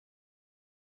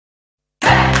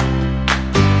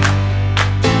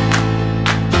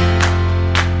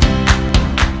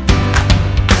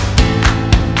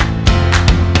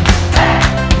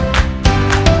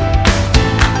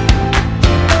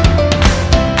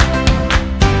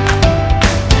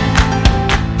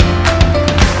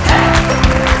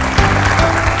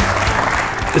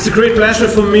It's a great pleasure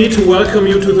for me to welcome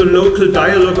you to the local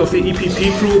dialogue of the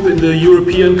EPP group in the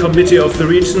European Committee of the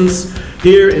Regions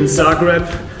here in Zagreb,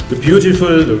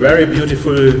 the very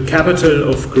beautiful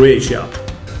capital of Croatia.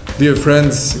 Dear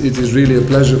friends, it is really a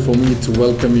pleasure for me to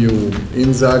welcome you in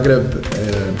Zagreb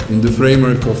in the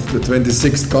framework of the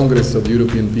 26th Congress of the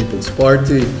European People's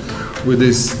Party with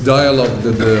this dialogue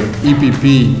that the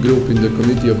EPP group in the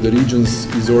Committee of the Regions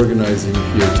is organizing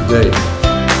here today.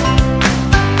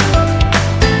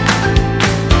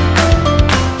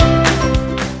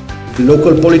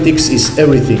 Local politics is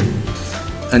everything,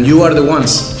 and you are the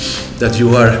ones that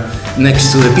you are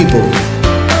next to the people.